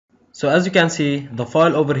So as you can see, the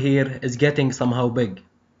file over here is getting somehow big.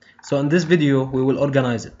 So in this video we will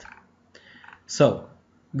organize it. So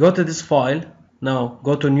go to this file, now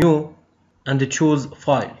go to new and choose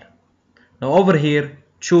file. Now over here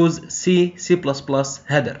choose C++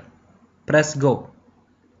 header, press go.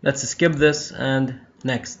 Let's skip this and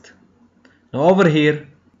next. Now over here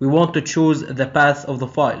we want to choose the path of the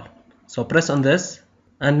file, so press on this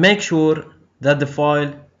and make sure that the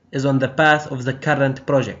file is on the path of the current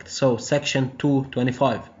project, so section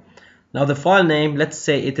 225. Now the file name, let's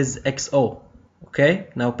say it is XO. Okay,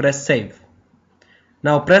 now press save.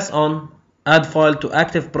 Now press on add file to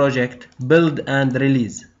active project, build and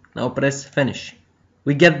release. Now press finish.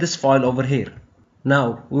 We get this file over here.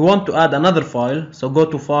 Now we want to add another file, so go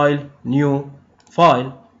to file, new,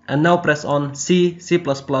 file, and now press on C++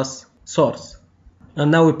 source.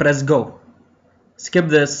 And now we press go. Skip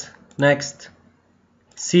this, next,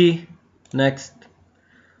 C, next,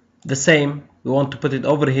 the same. We want to put it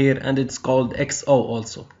over here and it's called XO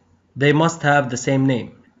also. They must have the same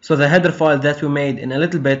name. So the header file that we made in a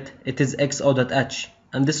little bit, it is xo.h,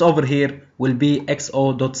 and this over here will be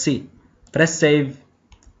xo.c. Press save,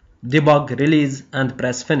 debug, release and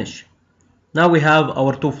press finish. Now we have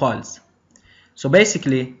our two files. So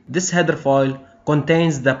basically this header file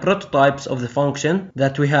contains the prototypes of the function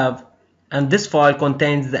that we have, and this file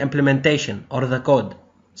contains the implementation or the code.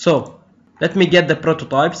 So let me get the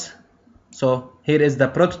prototypes. So here is the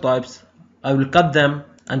prototypes. I will cut them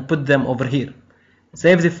and put them over here.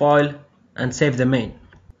 Save the file and save the main.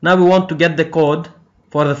 Now we want to get the code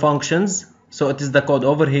for the functions, so it is the code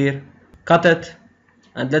over here. Cut it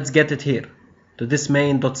and let's get it here to this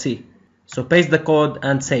main.c. So paste the code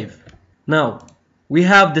and save. Now we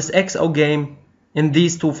have this XO game in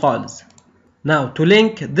these two files. Now to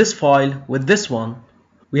link this file with this one,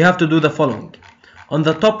 we have to do the following. On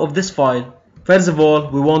the top of this file, first of all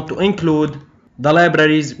we want to include the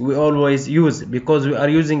libraries we always use, because we are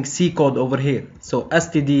using C code over here, so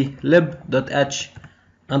stdlib.h,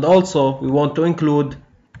 and also we want to include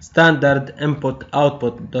standard input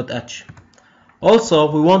output.h. Also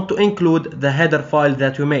we want to include the header file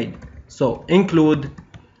that we made, so include,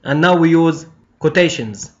 and now we use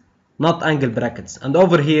quotations, not angle brackets, and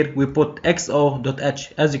over here we put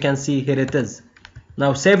xo.h. as you can see, here it is.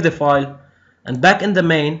 Now save the file, and back in the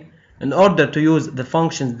main, in order to use the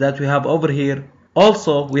functions that we have over here,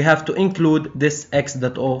 also we have to include this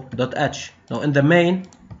x.o.h. Now in the main,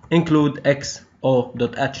 include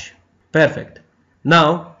xo.h. Perfect.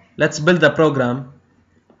 Now let's build the program.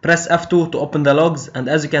 Press F2 to open the logs, and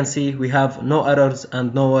as you can see we have no errors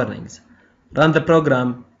and no warnings. Run the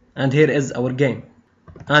program and here is our game,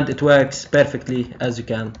 and it works perfectly as you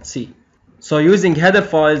can see. So using header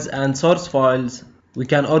files and source files we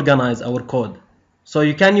can organize our code. So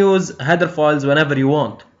you can use header files whenever you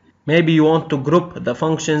want. Maybe you want to group the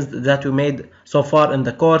functions that we made so far in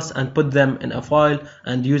the course and put them in a file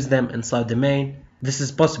and use them inside the main. This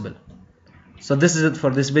is possible. So this is it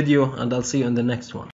for this video, and I'll see you in the next one.